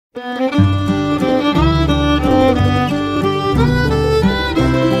Good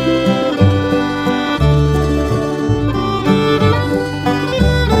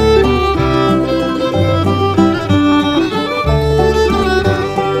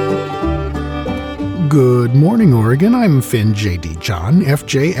morning, Oregon. I'm Finn J.D. John,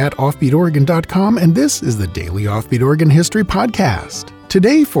 FJ at OffbeatOregon.com, and this is the Daily Offbeat Oregon History Podcast.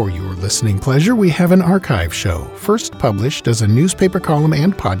 Today, for your listening pleasure, we have an archive show, first published as a newspaper column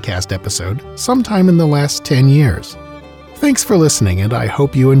and podcast episode sometime in the last 10 years. Thanks for listening, and I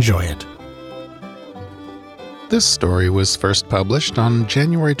hope you enjoy it. This story was first published on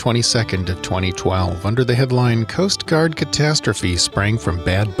January 22nd of 2012 under the headline Coast Guard Catastrophe Sprang from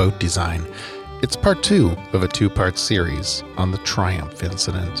Bad Boat Design. It's part 2 of a 2-part series on the Triumph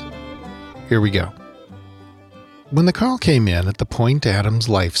incident. Here we go. When the call came in at the Point Adams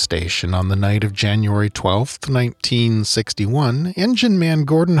Life Station on the night of January 12, 1961, engine man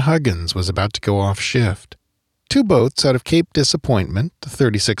Gordon Huggins was about to go off shift. 2 boats out of Cape Disappointment, the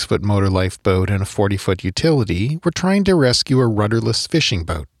 36-foot motor lifeboat and a 40-foot utility, were trying to rescue a rudderless fishing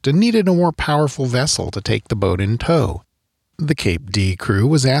boat and needed a more powerful vessel to take the boat in tow. The Cape D crew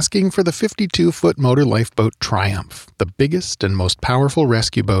was asking for the 52-foot motor lifeboat Triumph, the biggest and most powerful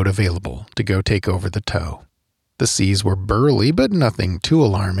rescue boat available, to go take over the tow. The seas were burly, but nothing too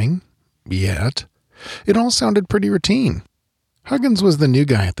alarming. Yet. It all sounded pretty routine. Huggins was the new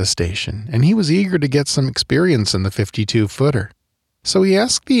guy at the station, and he was eager to get some experience in the 52-footer. So he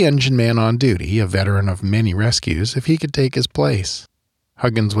asked the engine man on duty, a veteran of many rescues, if he could take his place.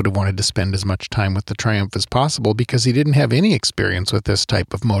 Huggins would have wanted to spend as much time with the Triumph as possible because he didn't have any experience with this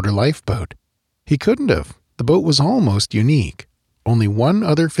type of motor lifeboat. He couldn't have. The boat was almost unique. Only one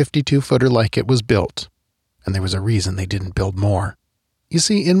other 52-footer like it was built, and there was a reason they didn't build more. You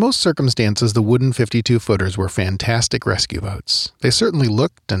see, in most circumstances, the wooden 52-footers were fantastic rescue boats. They certainly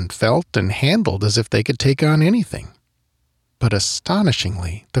looked and felt and handled as if they could take on anything. But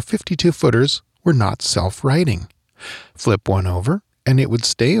astonishingly, the 52-footers were not self-righting. Flip one over, and it would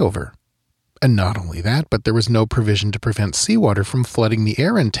stay over. And not only that, but there was no provision to prevent seawater from flooding the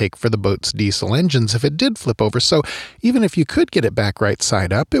air intake for the boat's diesel engines if it did flip over, so even if you could get it back right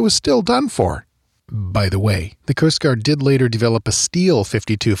side up, it was still done for. By the way, the Coast Guard did later develop a steel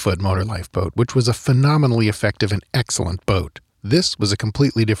 52-foot motor lifeboat, which was a phenomenally effective and excellent boat. This was a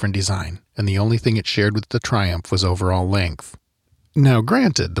completely different design, and the only thing it shared with the Triumph was overall length. Now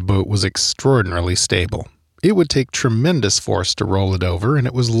granted, the boat was extraordinarily stable. It would take tremendous force to roll it over, and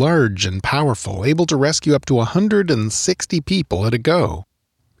it was large and powerful, able to rescue up to 160 people at a go.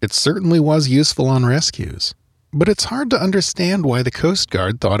 It certainly was useful on rescues. But it's hard to understand why the Coast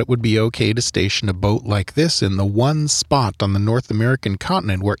Guard thought it would be okay to station a boat like this in the one spot on the North American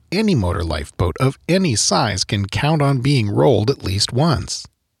continent where any motor lifeboat of any size can count on being rolled at least once.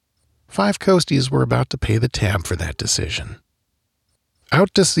 5 coasties were about to pay the tab for that decision.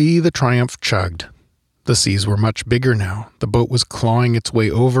 Out to sea, the Triumph chugged. The seas were much bigger now. The boat was clawing its way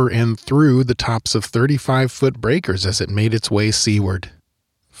over and through the tops of 35-foot breakers as it made its way seaward.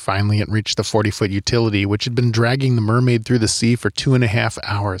 Finally, it reached the 40-foot utility, which had been dragging the Mermaid through the sea for 2.5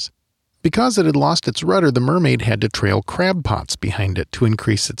 hours. Because it had lost its rudder, the Mermaid had to trail crab pots behind it to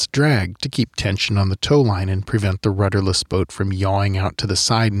increase its drag, to keep tension on the tow line and prevent the rudderless boat from yawing out to the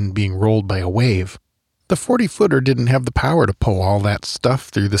side and being rolled by a wave. The 40-footer didn't have the power to pull all that stuff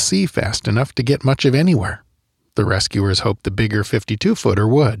through the sea fast enough to get much of anywhere. The rescuers hoped the bigger 52-footer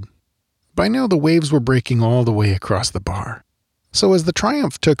would. By now the waves were breaking all the way across the bar. So as the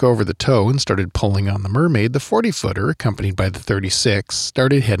Triumph took over the tow and started pulling on the Mermaid, the 40-footer, accompanied by the 36,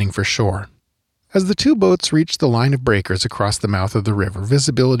 started heading for shore. As the 2 boats reached the line of breakers across the mouth of the river,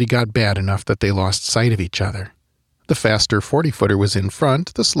 visibility got bad enough that they lost sight of each other. The faster 40-footer was in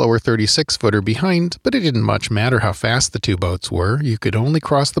front, the slower 36-footer behind, but it didn't much matter how fast the 2 boats were. You could only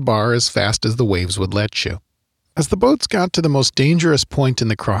cross the bar as fast as the waves would let you. As the boats got to the most dangerous point in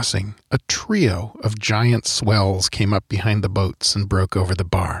the crossing, a trio of giant swells came up behind the boats and broke over the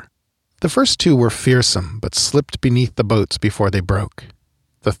bar. The first 2 were fearsome, but slipped beneath the boats before they broke.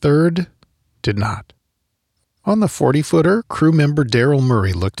 The third did not. On the 40-footer, crew member Daryl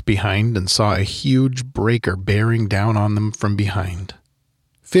Murray looked behind and saw a huge breaker bearing down on them from behind.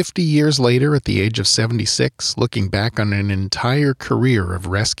 50 years later, at the age of 76, looking back on an entire career of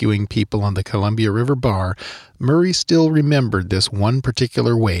rescuing people on the Columbia River Bar, Murray still remembered this one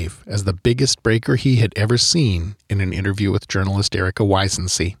particular wave as the biggest breaker he had ever seen in an interview with journalist Erica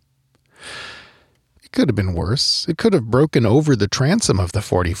Weisensee. It could have been worse. It could have broken over the transom of the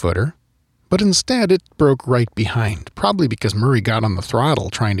 40-footer. But instead it broke right behind, probably because Murray got on the throttle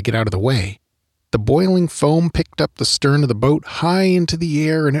trying to get out of the way. The boiling foam picked up the stern of the boat high into the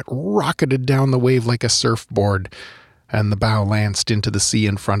air, and it rocketed down the wave like a surfboard, and the bow lanced into the sea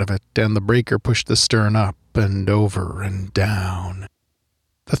in front of it, and the breaker pushed the stern up and over and down.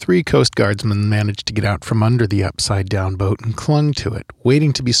 The 3 Coast Guardsmen managed to get out from under the upside-down boat and clung to it,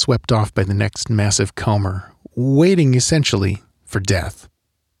 waiting to be swept off by the next massive comber, waiting essentially for death.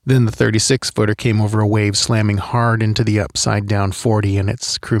 Then the 36-footer came over a wave, slamming hard into the upside-down 40, and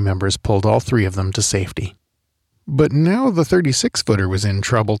its crew members pulled all 3 of them to safety. But now the 36-footer was in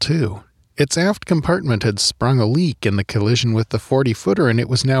trouble too. Its aft compartment had sprung a leak in the collision with the 40-footer, and it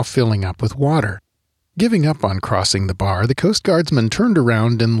was now filling up with water. Giving up on crossing the bar, the Coast Guardsmen turned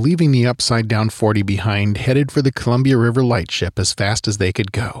around and, leaving the upside-down 40 behind, headed for the Columbia River lightship as fast as they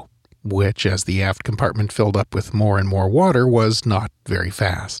could go, which, as the aft compartment filled up with more and more water, was not very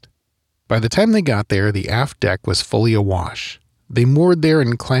fast. By the time they got there, the aft deck was fully awash. They moored there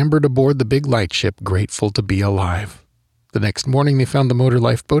and clambered aboard the big lightship, grateful to be alive. The next morning they found the motor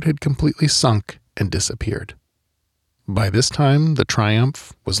lifeboat had completely sunk and disappeared. By this time, the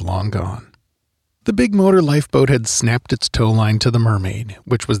Triumph was long gone. The big motor lifeboat had snapped its tow line to the Mermaid,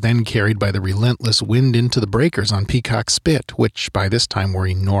 which was then carried by the relentless wind into the breakers on Peacock Spit, which by this time were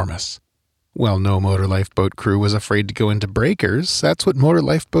enormous. Well, no motor lifeboat crew was afraid to go into breakers. That's what motor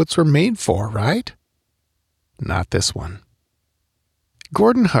lifeboats were made for, right? Not this one.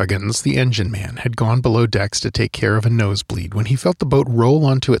 Gordon Huggins, the engine man, had gone below decks to take care of a nosebleed when he felt the boat roll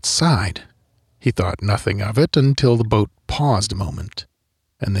onto its side. He thought nothing of it until the boat paused a moment,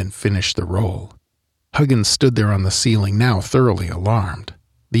 and then finished the roll. Huggins stood there on the ceiling, now thoroughly alarmed.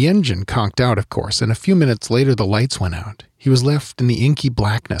 The engine conked out, of course, and a few minutes later the lights went out. He was left in the inky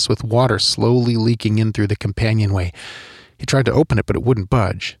blackness with water slowly leaking in through the companionway. He tried to open it, but it wouldn't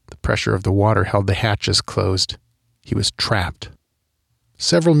budge. The pressure of the water held the hatches closed. He was trapped.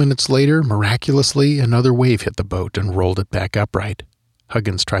 Several minutes later, miraculously, another wave hit the boat and rolled it back upright.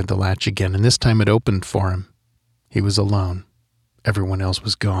 Huggins tried the latch again, and this time it opened for him. He was alone. Everyone else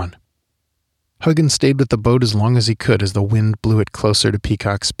was gone. Huggins stayed with the boat as long as he could as the wind blew it closer to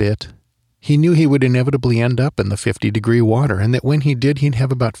Peacock Spit. He knew he would inevitably end up in the 50-degree water, and that when he did, he'd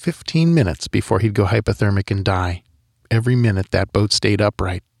have about 15 minutes before he'd go hypothermic and die. Every minute that boat stayed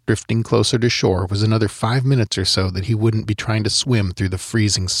upright, drifting closer to shore, was another 5 minutes or so that he wouldn't be trying to swim through the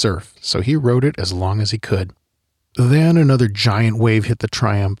freezing surf, so he rode it as long as he could. Then another giant wave hit the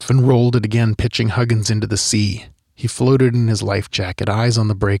Triumph and rolled it again, pitching Huggins into the sea. He floated in his life jacket, eyes on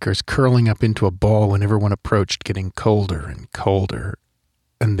the breakers, curling up into a ball when everyone approached, getting colder and colder.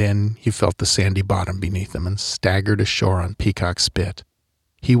 And then he felt the sandy bottom beneath him and staggered ashore on Peacock Spit.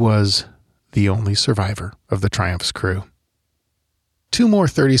 He was the only survivor of the Triumph's crew. 2 more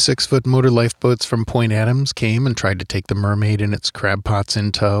 36-foot motor lifeboats from Point Adams came and tried to take the Mermaid and its crab pots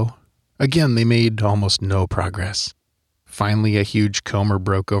in tow. Again, they made almost no progress. Finally, a huge comber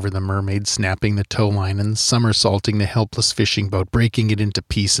broke over the Mermaid, snapping the tow line and somersaulting the helpless fishing boat, breaking it into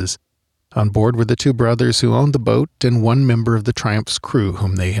pieces. On board were the 2 brothers who owned the boat and 1 member of the Triumph's crew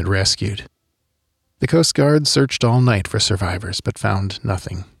whom they had rescued. The Coast Guard searched all night for survivors, but found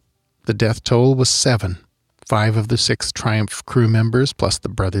nothing. The death toll was 7, 5 of the 6 Triumph crew members plus the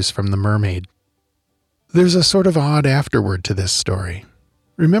brothers from the Mermaid. There's a sort of odd afterword to this story.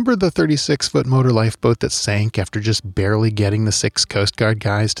 Remember the 36-foot motor lifeboat that sank after just barely getting the 6 Coast Guard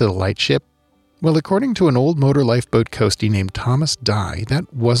guys to the lightship? Well, according to an old motor lifeboat coastie named Thomas Dye,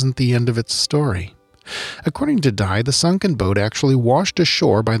 that wasn't the end of its story. According to Dye, the sunken boat actually washed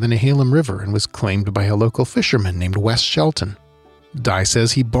ashore by the Nehalem River and was claimed by a local fisherman named Wes Shelton. Dye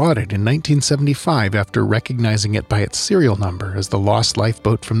says he bought it in 1975 after recognizing it by its serial number as the lost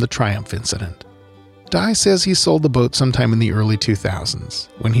lifeboat from the Triumph incident. Dye says he sold the boat sometime in the early 2000s.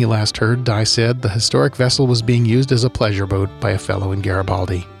 When he last heard, Dye said the historic vessel was being used as a pleasure boat by a fellow in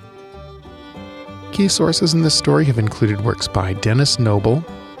Garibaldi. Key sources in this story have included works by Dennis Noble,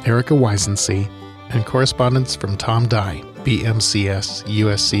 Erica Weisensee, and correspondence from Tom Dye, BMCS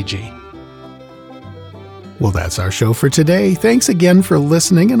USCG. Well, that's our show for today. Thanks again for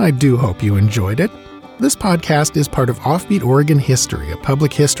listening, and I do hope you enjoyed it. This podcast is part of Offbeat Oregon History, a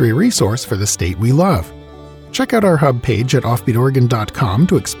public history resource for the state we love. Check out our hub page at offbeatoregon.com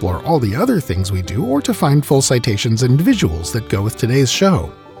to explore all the other things we do or to find full citations and visuals that go with today's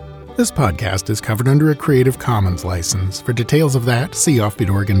show. This podcast is covered under a Creative Commons license. For details of that, see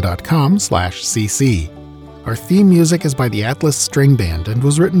offbeatoregon.com/cc. Our theme music is by the Atlas String Band and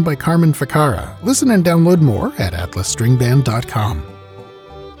was written by Carmen Ficarra. Listen and download more at atlasstringband.com.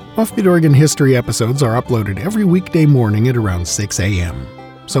 Offbeat Oregon History episodes are uploaded every weekday morning at around 6 a.m.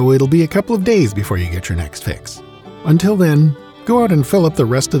 So it'll be a couple of days before you get your next fix. Until then, Go out and fill up the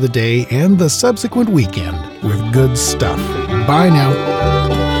rest of the day and the subsequent weekend with good stuff. Bye now.